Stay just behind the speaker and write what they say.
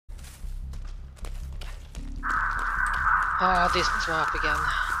Ah, this map again.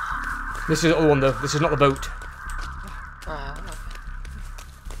 This is the other one though. This is not the boat. Okay.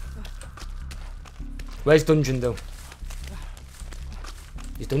 Where's dungeon though?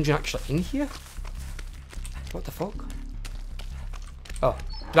 Is dungeon actually in here? What the fuck? Oh,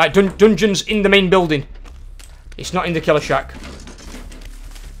 right. Dungeon's in the main building. It's not in the killer shack.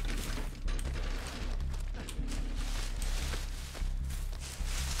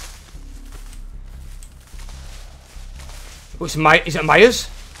 Oh, is it Myers?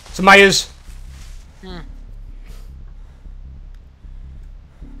 It's a Myers.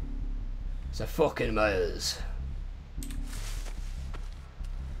 It's a fucking Myers.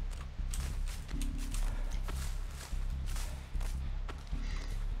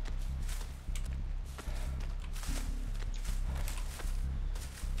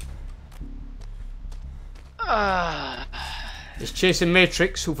 He's chasing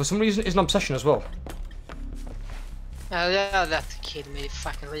Matrix, who for some reason is an obsession as well. Yeah, that kid me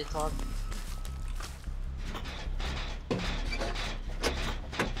fucking retard.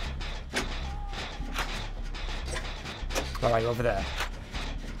 Alright, over there.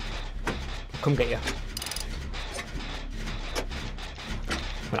 Come get you.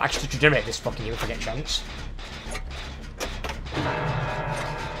 I'm gonna actually regenerate this fucking you if I get a chance.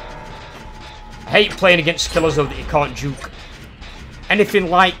 I hate playing against killers though that you can't juke. Anything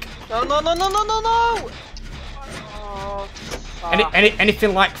like... No! Oh,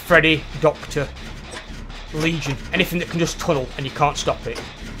 anything like Freddy, Doctor, Legion. Anything that can just tunnel and you can't stop it.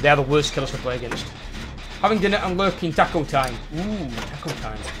 They are the worst killers to play against. Having dinner and lurking taco time. Ooh, taco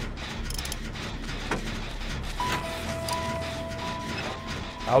time.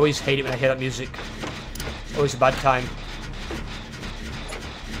 I always hate it when I hear that music. It's always a bad time.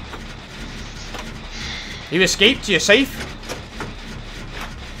 You escaped? You're safe?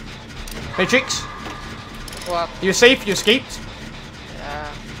 Matrix? what? You're safe? You escaped?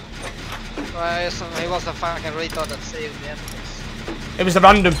 Yeah. Well, he was the fucking retard that saved me. It was the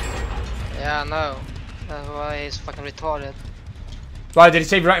random. Yeah, no. That's why he's fucking retarded. Why, did he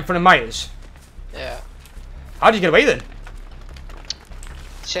save you right in front of Myers? Yeah. How did you get away then?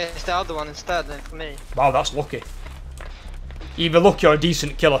 Chase the other one instead than for me. Wow, that's lucky. Either lucky or a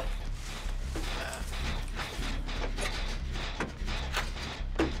decent killer.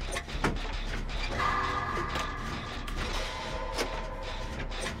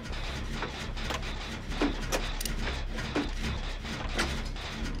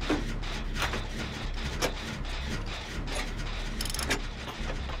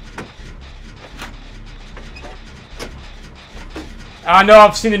 I know,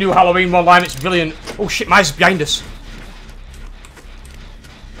 I've seen the new Halloween one line, it's brilliant. Oh shit, Myers is behind us.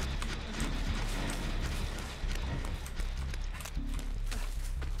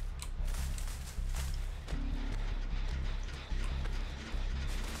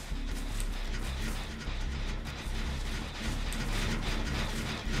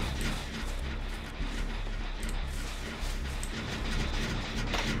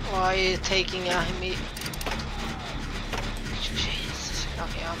 Why are you taking me? Jesus.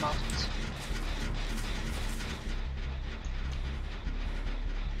 Okay, I'm out.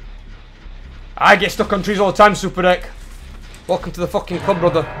 I get stuck on trees all the time, Super Deck. Welcome to the fucking club,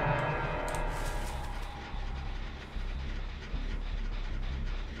 brother.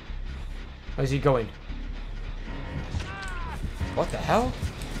 Where's he going? What the hell?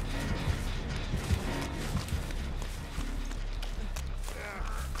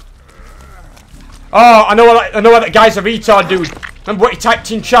 Oh, I know what that guy's a retard, dude. Remember what he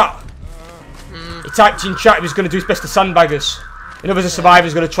typed in chat? He typed in chat he was going to do his best to sandbag us. In other words, the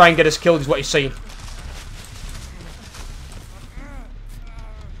survivor's going to try and get us killed, is what he's saying.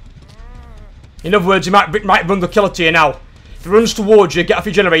 In other words, he might run the killer to you now. If he runs towards you, get off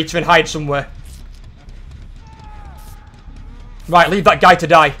your generator and hide somewhere. Right, leave that guy to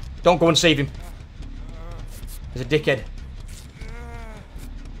die. Don't go and save him. He's a dickhead.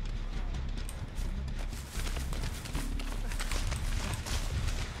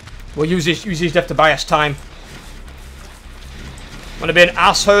 We'll use his death to buy us time. Want to be an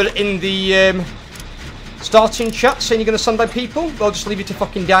asshole in the starting chat saying you're going to sandbag people? They'll just leave you to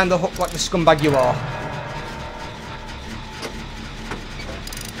fucking die on the hook like the scumbag you are.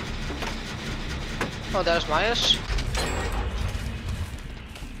 Oh, there's Myers.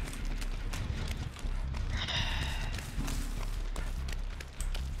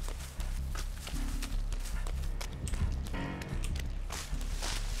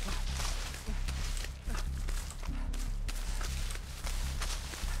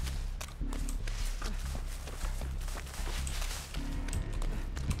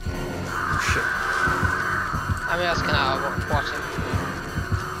 I'm just gonna watch him.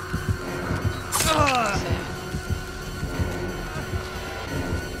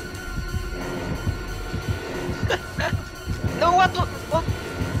 No, what?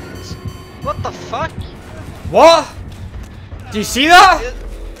 What the fuck? What? Do you see that?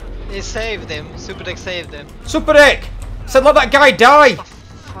 He saved him. Super Deck saved him. Super Dick! Said let that guy die!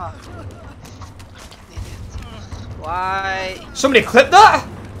 Fuck. Why? Somebody clipped that?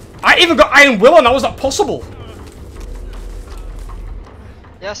 I even got Iron Will on, how was that possible?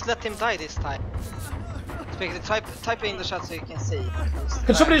 Just let him die this time. Type in the chat so you can see.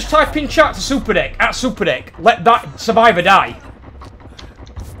 Can somebody just type in chat to Super Dick, at Super Dick, let that survivor die?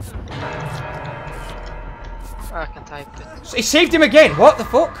 I can type it. So he saved him again, what the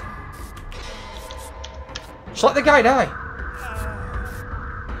fuck? Just let the guy die.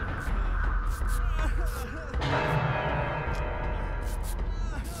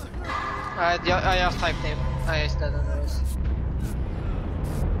 I just typed him. I just did anyways.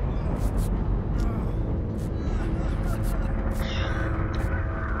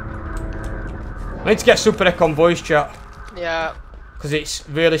 I need to get Super Dick on voice chat. Yeah. Because it's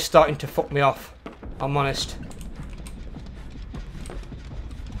really starting to fuck me off. I'm honest.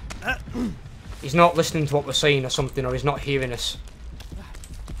 He's not listening to what we're saying or something, or he's not hearing us.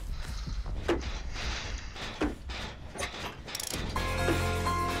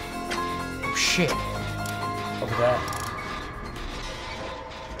 Oh shit. Over there.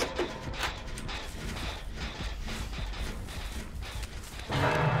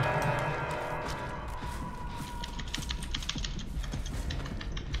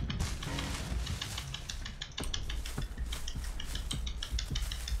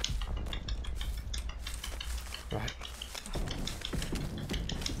 Right.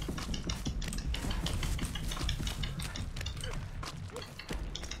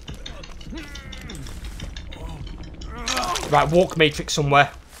 Right, walk matrix somewhere.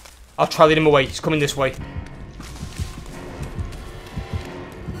 I'll try leading him away. He's coming this way.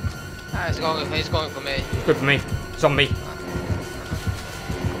 He's going for me. Good for me. It's on me.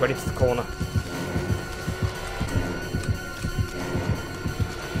 Ready for the corner.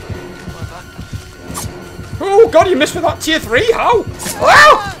 Oh god, you missed with that tier 3? How?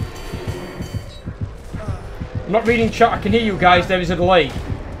 Ah! I'm not reading chat, I can hear you guys, there is a delay.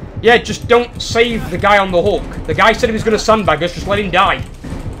 Yeah, just don't save the guy on the hook. The guy said he was going to sandbag us, just let him die.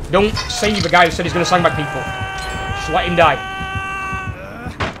 Don't save a guy who said he's going to sandbag people. Just let him die.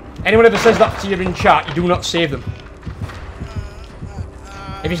 Anyone ever says that to you in chat, you do not save them.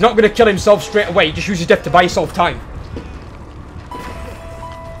 If he's not going to kill himself straight away, just use his death to buy yourself time.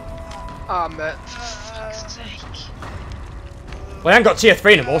 For fuck's sake. Well, I ain't got tier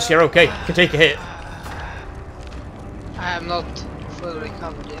 3 anymore, so you're okay. You can take a hit. I am not fully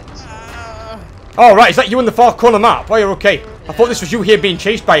recovered yet. Oh, right, is that you in the far corner map? Oh, you're okay. I thought this was you here being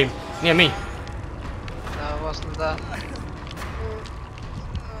chased by him. Near me. No, it wasn't that.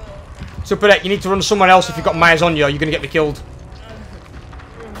 Super Deck, you need to run somewhere else if you've got Myers on you, or you're going to get me killed.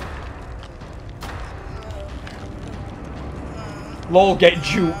 Lol, get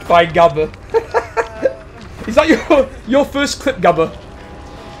juked by Gabba. Is that your first clip, Gabba?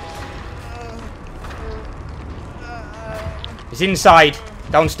 He's inside.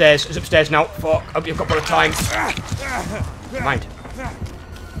 Downstairs. He's upstairs now. Fuck. I hope you've got a bit of time. Never mind.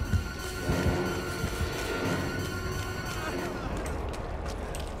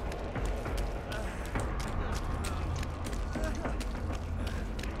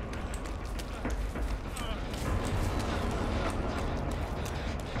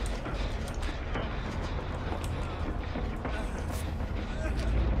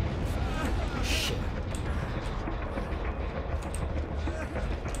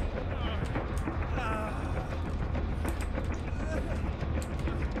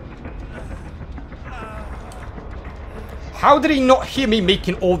 How did he not hear me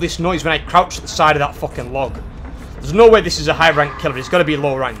making all this noise when I crouched at the side of that fucking log? There's no way this is a high ranked killer, he's gotta be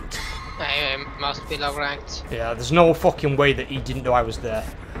low ranked. I must be low ranked. Yeah, there's no fucking way that he didn't know I was there.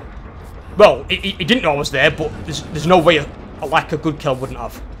 Well, he didn't know I was there, but there's no way like a good killer wouldn't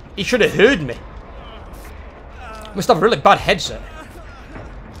have. He should have heard me. Must have a really bad headset.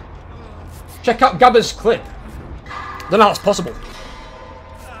 Check out Gabba's clip. Don't know how that's possible.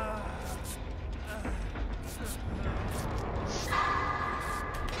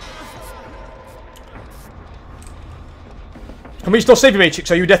 Can we still save you, Matrix?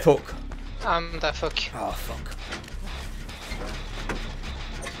 Are you Death Hook? Death Hook. Oh, fuck.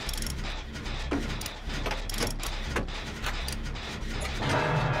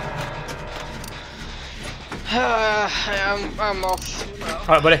 I'm off.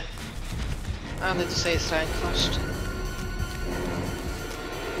 Alright, buddy. I need to say his rank first.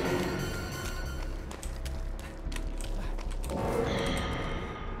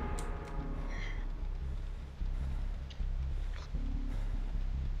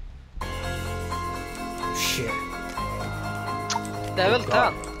 Shit. Level 10.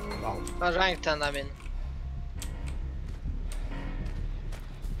 Wow. Rank 10, I mean.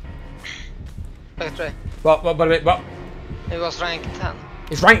 Factory. What? It was rank 10.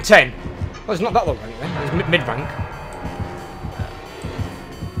 It's rank 10. Well, it's not that low rank then. It's mid rank.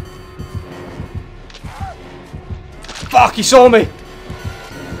 Fuck, he saw me!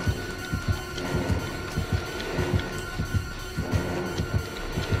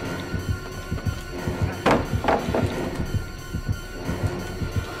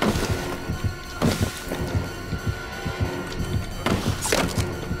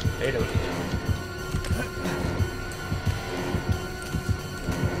 They don't.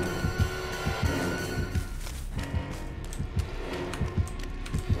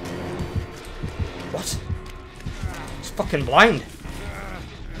 What? It's fucking blind.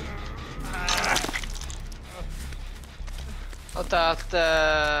 What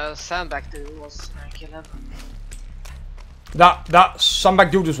that Sandbag dude was rank 11. That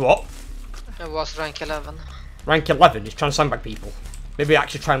Sandbag dude was what? It was rank 11. Rank 11, he's trying to sandbag people. Maybe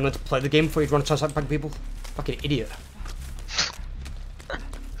actually try and learn to play the game before he's running to sandbag people. Fucking idiot.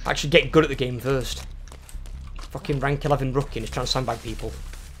 Actually get good at the game first. Fucking rank 11 rookie and he's trying to sandbag people.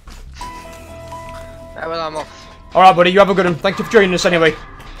 Yeah, well, I'm off. Alright buddy, you have a good one. Thank you for joining us anyway.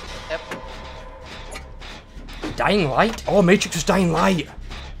 Yep. Dying Light? Oh, Matrix was Dying Light.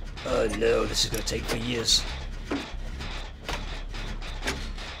 Oh no, this is going to take 3 years.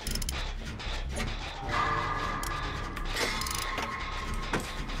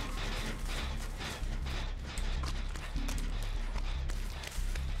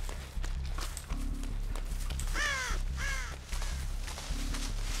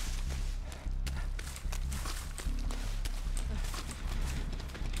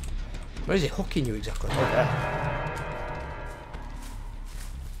 Where is it hooking you exactly? Oh, there.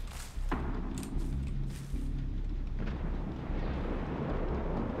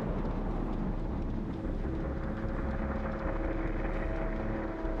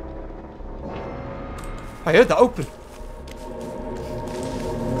 I heard that open.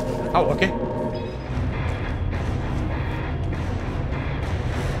 Oh, okay.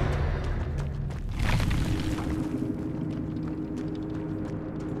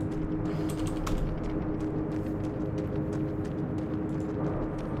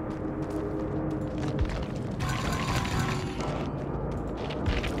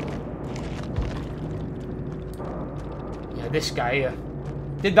 This guy here.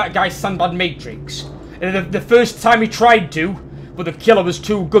 Did that guy Sandbag Matrix? And the first time he tried to, but the killer was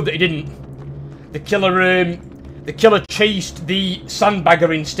too good that he didn't. The killer chased the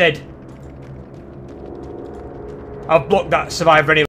sandbagger instead. I'll block that survivor anyway.